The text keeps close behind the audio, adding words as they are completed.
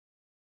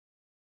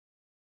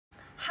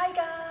Hi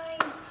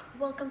guys!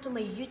 Welcome to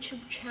my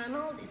YouTube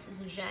channel. This is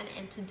Jen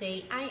and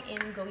today I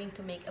am going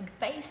to make a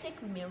basic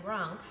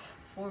meringue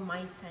for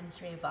my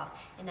son's rival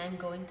and I'm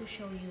going to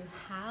show you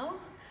how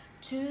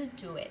to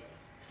do it.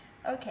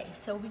 Okay,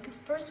 so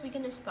first we're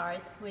gonna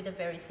start with the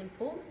very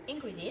simple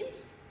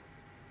ingredients.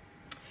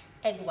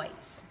 Egg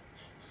whites.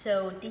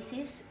 So this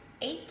is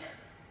 8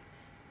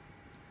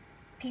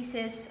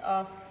 pieces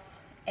of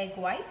egg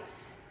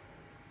whites.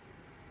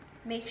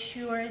 Make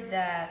sure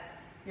that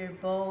your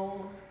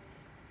bowl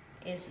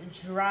is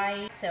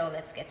dry. So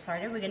let's get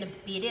started. We're gonna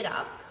beat it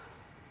up.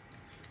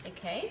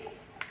 Okay,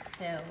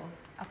 so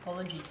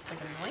apologies for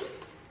the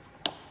noise.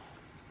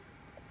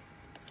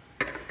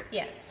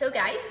 Yeah, so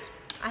guys,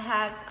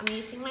 I'm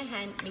using my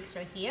hand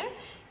mixer here.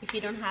 If you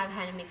don't have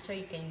hand mixer,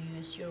 you can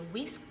use your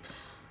whisk,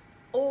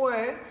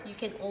 or you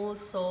can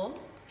also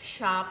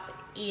shop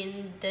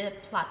in the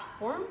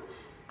platform.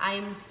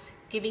 I'm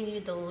giving you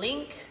the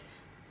link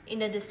in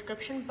the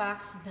description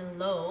box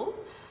below,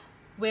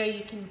 where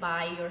you can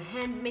buy your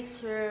hand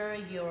mixer,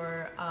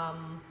 your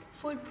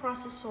food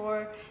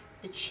processor,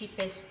 the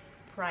cheapest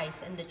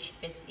price and the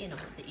cheapest,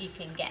 that you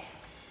can get.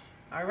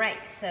 All right,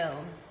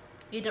 so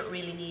you don't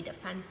really need a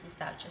fancy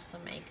stuff just to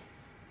make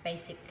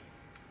basic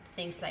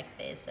things like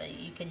this. So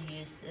you can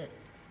use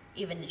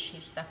even the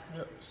cheap stuff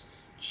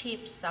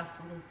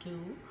will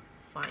do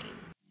fine.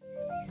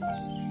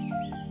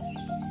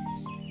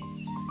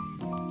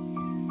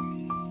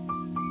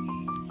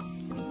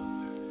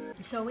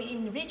 So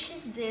when it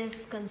reaches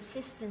this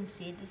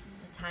consistency, this is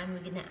the time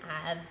we're gonna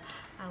add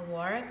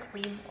our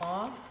cream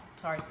of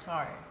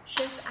tartar.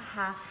 Just a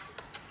half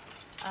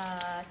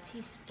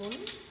teaspoon.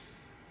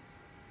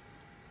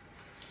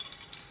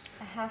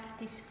 A half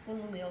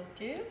teaspoon will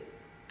do.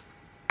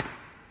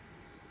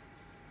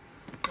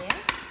 There.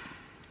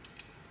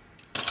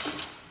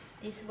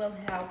 This will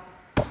help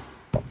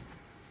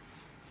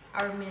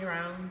our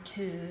meringue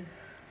to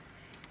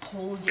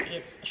hold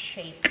its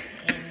shape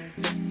and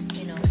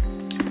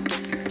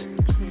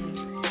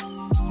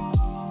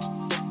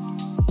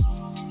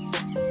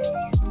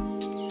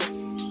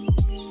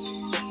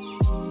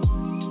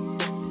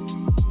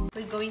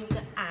we're going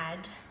to add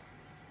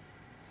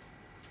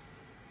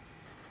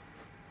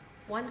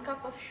 1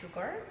 cup of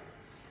sugar,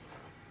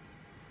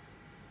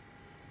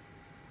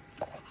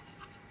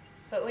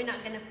 but we're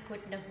not going to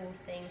put the whole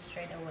thing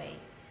straight away.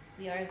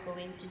 We are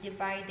going to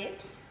divide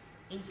it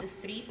into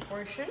 3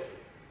 portions.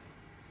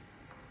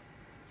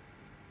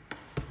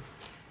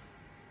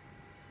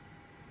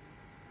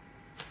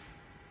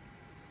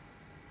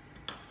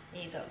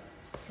 There you go.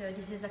 So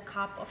this is a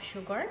cup of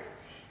sugar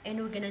and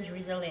we're gonna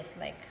drizzle it,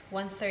 like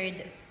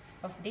 1/3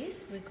 of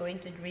this we're going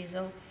to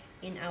drizzle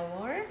in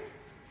our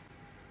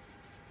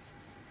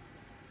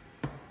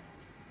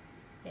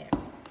there,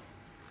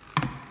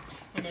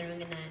 and then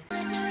we're gonna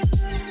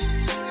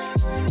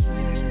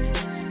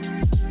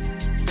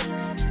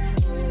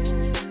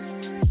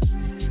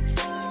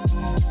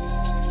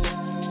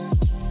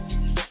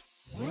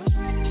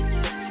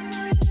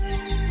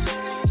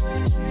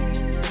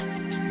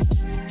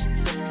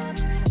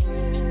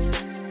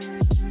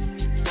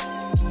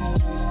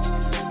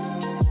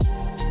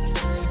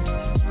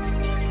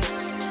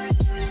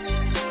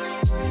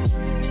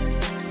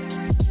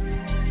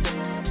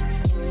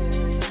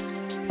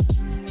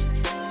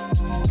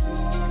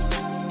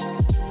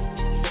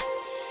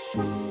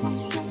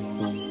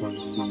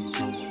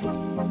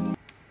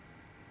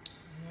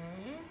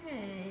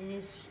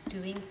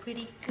doing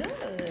pretty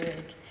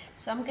good.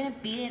 So I'm gonna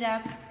beat it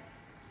up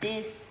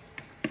this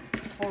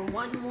for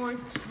 1 more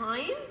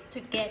time to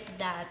get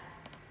that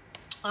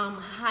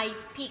high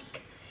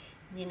peak,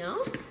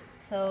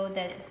 so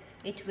that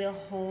it will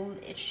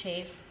hold its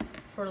shape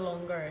for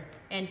longer.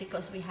 And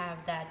because we have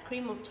that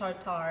cream of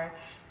tartar,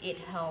 it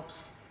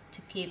helps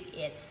to keep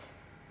its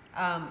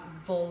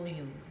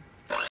volume.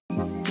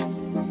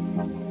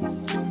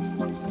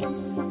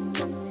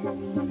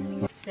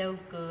 So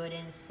good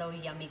and so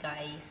yummy,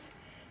 guys.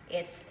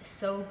 It's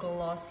so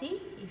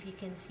glossy, if you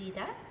can see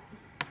that.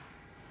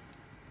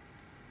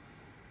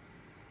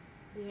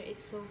 There,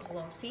 it's so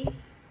glossy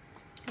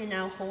and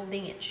now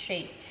holding its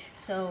shape.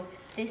 So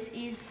this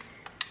is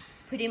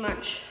pretty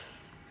much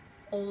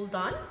all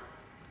done,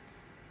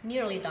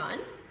 nearly done.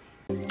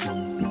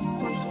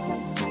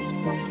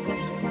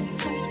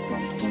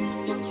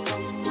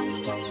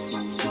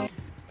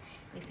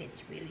 If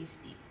it's really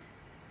steep.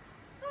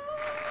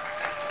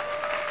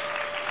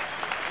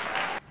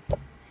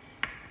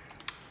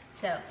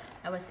 So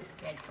I was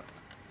scared for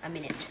a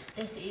minute.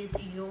 This is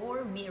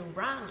your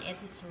meringue and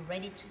it's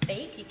ready to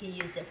bake. You can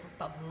use it for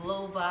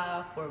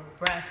pavlova, for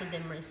brazo de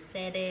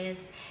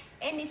Mercedes,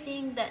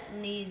 anything that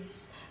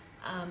needs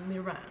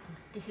meringue.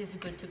 This is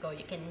good to go.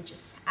 You can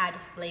just add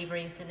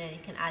flavorings in it.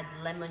 You can add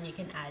lemon, you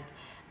can add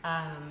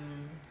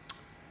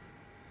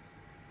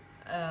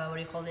what do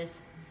you call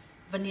this,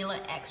 vanilla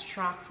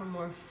extract for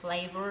more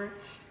flavor,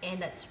 and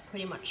that's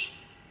pretty much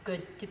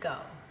good to go.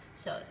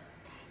 So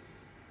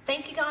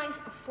thank you guys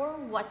for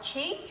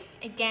watching.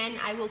 Again,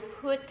 I will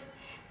put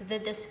the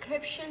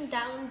description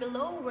down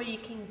below where you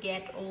can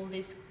get all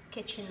this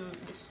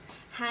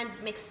hand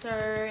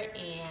mixer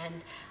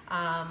and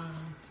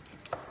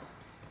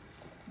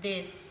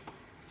this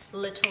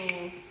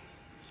little,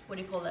 what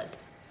do you call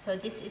this? So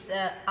this is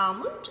a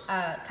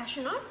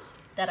cashew nuts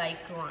that I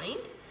grind.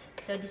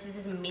 So this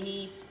is a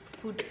mini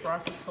food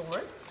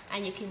processor,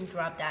 and you can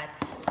grab that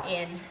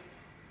in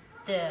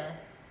the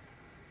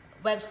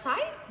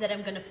website that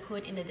I'm gonna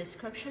put in the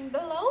description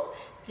below.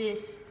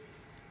 This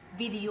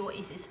video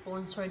is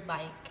sponsored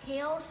by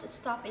Kale's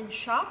Stop and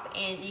Shop,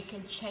 and you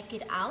can check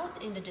it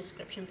out in the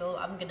description below.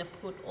 I'm gonna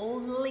put all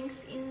the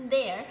links in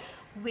there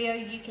where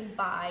you can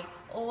buy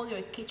all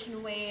your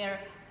kitchenware,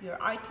 your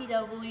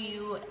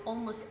RTW,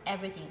 almost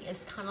everything.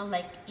 It's kind of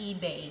like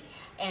eBay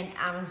and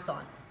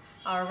Amazon.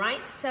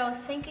 Alright, so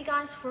thank you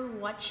guys for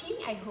watching.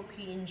 I hope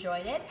you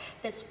enjoyed it.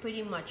 That's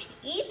pretty much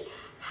it.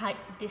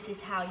 This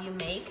is how you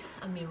make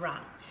a meringue.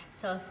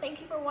 So thank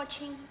you for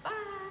watching.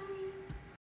 Bye.